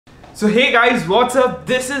So hey guys, what's up?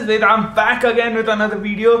 This is Vedant back again with another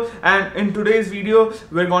video, and in today's video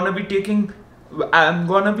I'm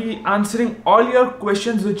gonna be answering all your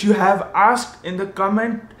questions which you have asked in the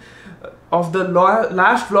comment of the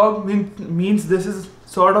last vlog. Means this is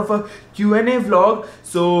sort of a Q&A vlog.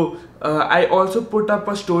 So I also put up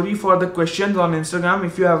a story for the questions on Instagram.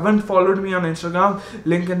 If you haven't followed me on Instagram,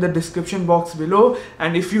 link in the description box below.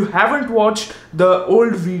 And if you haven't watched the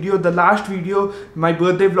old video, the last video, my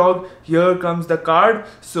birthday vlog, here comes the card.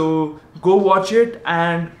 So go watch it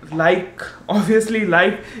and obviously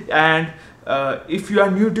like. And if you are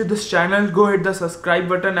new to this channel, go hit the subscribe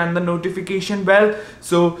button and the notification bell.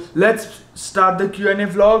 So let's start the Q&A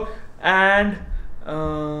vlog. And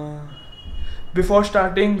before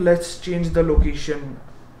starting, let's change the location.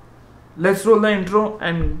 Let's roll the intro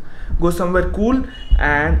and go somewhere cool,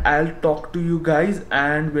 and I'll talk to you guys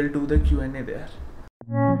and we'll do the Q&A there.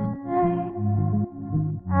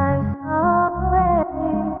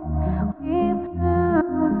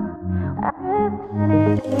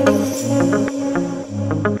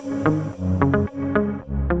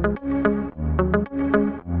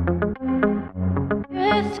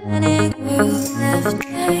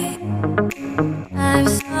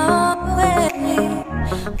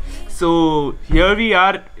 So here we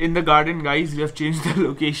are in the garden, guys. We have changed the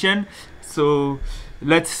location. So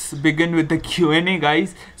let's begin with the Q&A,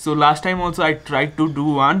 guys. So last time also I tried to do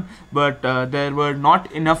one, but there were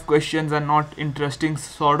not enough questions and not interesting,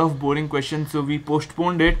 sort of boring questions, so we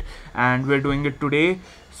postponed it and we're doing it today.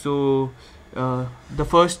 So the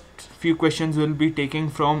first few questions we'll be taking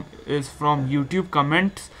from YouTube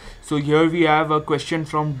comments. So here we have a question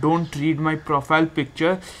from Don't Read My Profile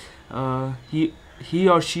Picture. He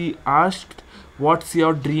or she asked, what's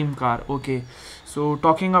your dream car? Okay, so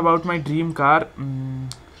talking about my dream car,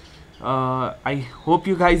 I hope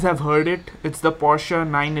you guys have heard it. It's the Porsche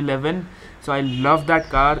 911. So I love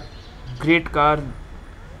that car. Great car.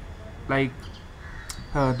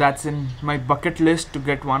 That's in my bucket list to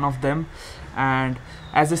get one of them. And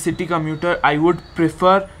as a city commuter, I would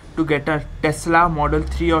prefer to get a Tesla Model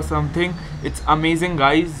 3 or something. It's amazing,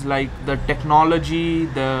 guys. Like the technology,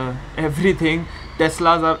 the everything.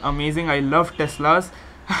 Teslas are amazing. I love Teslas.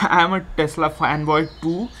 I'm a Tesla fanboy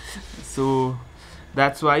too, so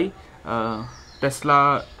that's why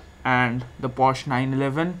Tesla and the Porsche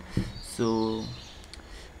 911. So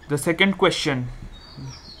the second question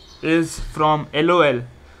is from LOL.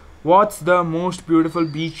 What's the most beautiful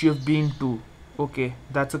beach you've been to? Okay,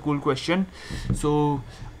 that's a cool question. So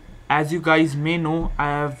as you guys may know, I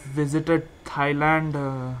have visited Thailand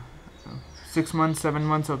 7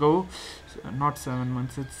 months ago. Not 7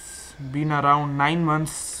 months, it's been around 9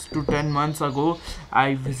 months to 10 months ago.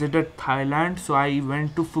 I visited Thailand. So I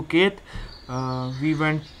went to Phuket. We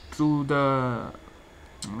went to the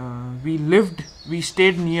we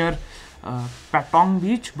stayed near Patong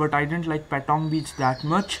Beach, but I didn't like Patong Beach that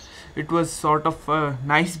much. It was sort of a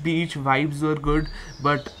nice beach, vibes were good,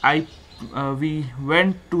 but we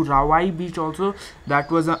went to Rawai beach also. That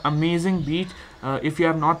was an amazing beach. If you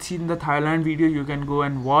have not seen the Thailand video, you can go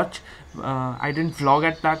and watch. I didn't vlog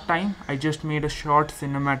at that time. I just made a short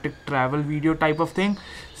cinematic travel video type of thing.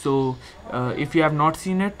 So if you have not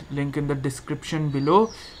seen it, link in the description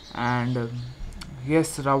below. And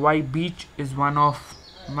yes, Rawai beach is one of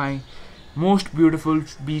my most beautiful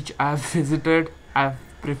beach I've visited. I've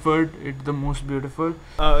preferred it the most beautiful.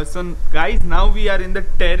 So guys, now we are in the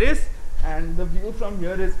terrace and the view from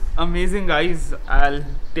here is amazing, guys. I'll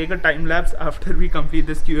take a time lapse after we complete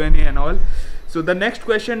this Q&A and all. So the next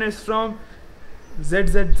question is from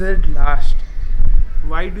ZZZ Last.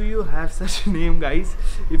 Why do you have such a name, guys?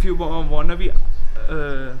 If you wanna be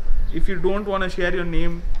if you don't want to share your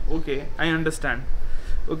name, okay, I understand.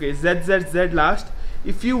 Okay, ZZZ Last.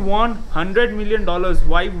 If you won $100 million,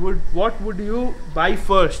 what would you buy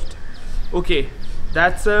first? Okay,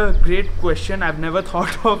 that's a great question. I've never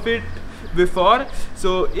thought of it before.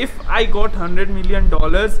 So if I got $100 million,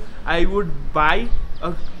 I would buy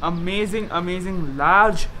a amazing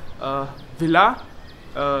large villa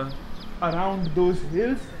around those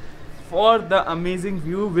hills for the amazing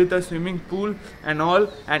view with a swimming pool and all,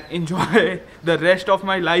 and enjoy the rest of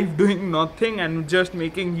my life doing nothing and just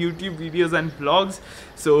making YouTube videos and vlogs.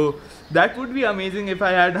 So that would be amazing if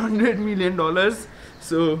I had $100 million.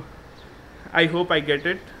 So I hope I get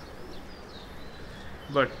it,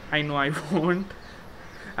 but I know I won't.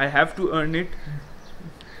 I have to earn it.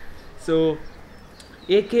 So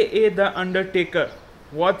AKA The Undertaker,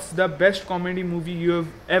 what's the best comedy movie you have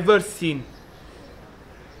ever seen?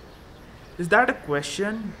 Is that a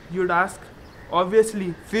question you'd ask?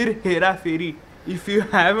 Obviously, Fir Hera Fairy. If you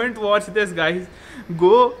haven't watched this, guys,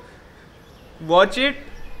 go watch it.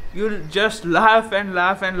 You'll just laugh and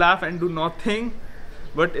laugh and laugh and do nothing,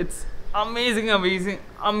 but it's amazing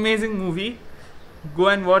movie. Go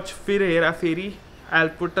and watch Fir Hera Feri. I'll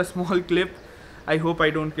put a small clip. I hope I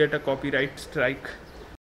don't get a copyright strike.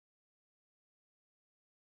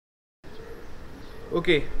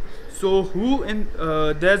 Okay, so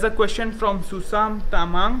there's a question from Susam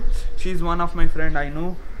Tamang. She's one of my friend, I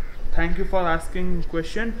know. Thank you for asking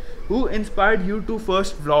question. Who inspired you to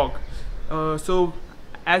first vlog? So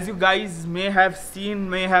as you guys may have seen,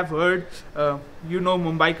 may have heard, you know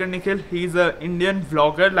Mumbaikar Nikhil. He's a Indian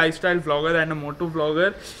vlogger, lifestyle vlogger and a moto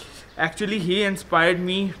vlogger. Actually he inspired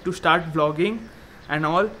me to start vlogging and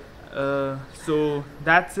all. So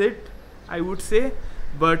that's it, I would say.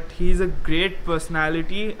 But he's a great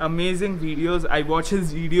personality, amazing videos. I watch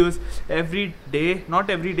his videos every day, not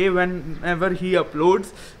every day, whenever he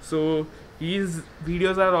uploads. So his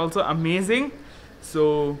videos are also amazing,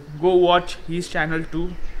 so go watch his channel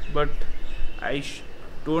too. But I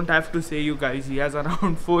don't have to say, you guys, he has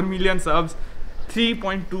around 4 million subs,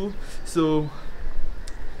 3.2. so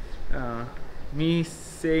me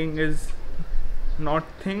saying is not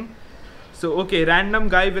thing. So okay, random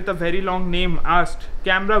guy with a very long name asked,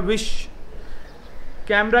 camera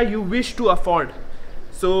you wish to afford.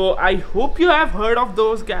 So I hope you have heard of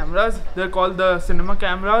those cameras. They're called the cinema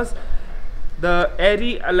cameras, the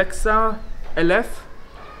Arri Alexa LF.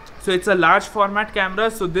 So it's a large format camera.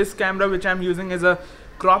 So this camera which I'm using is a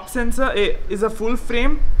crop sensor, is a full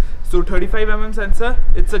frame, so 35mm sensor.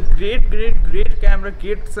 It's a great camera,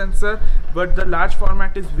 great sensor, but the large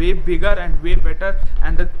format is way bigger and way better,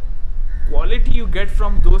 and the quality you get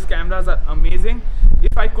from those cameras are amazing.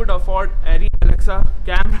 If I could afford Arri Alexa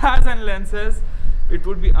cameras and lenses, it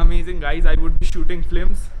would be amazing, guys. I would be shooting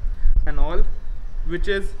films and all, which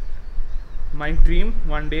is my dream.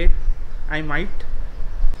 One day I might.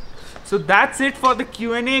 So that's it for the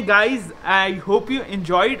Q&A, guys. I hope you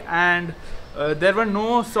enjoyed, and there were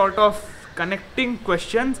no sort of connecting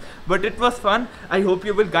questions, but it was fun. I hope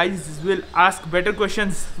you guys will ask better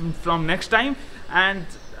questions from next time. And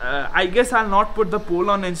I guess I'll not put the poll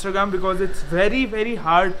on Instagram because it's very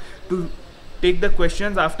hard to take the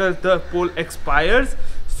questions after the poll expires.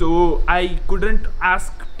 So I couldn't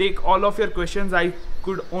take all of your questions. I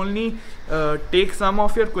could only take some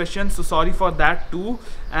of your questions, so sorry for that too.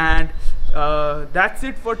 And that's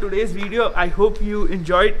it for today's video. I hope you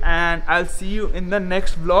enjoyed, and I'll see you in the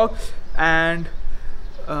next vlog. And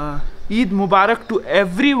Eid Mubarak to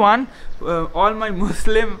everyone, all my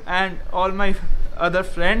Muslim and all my other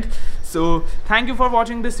friends. So thank you for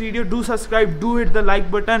watching this video. Do subscribe, do hit the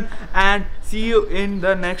like button, and see you in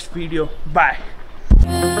the next video. Bye.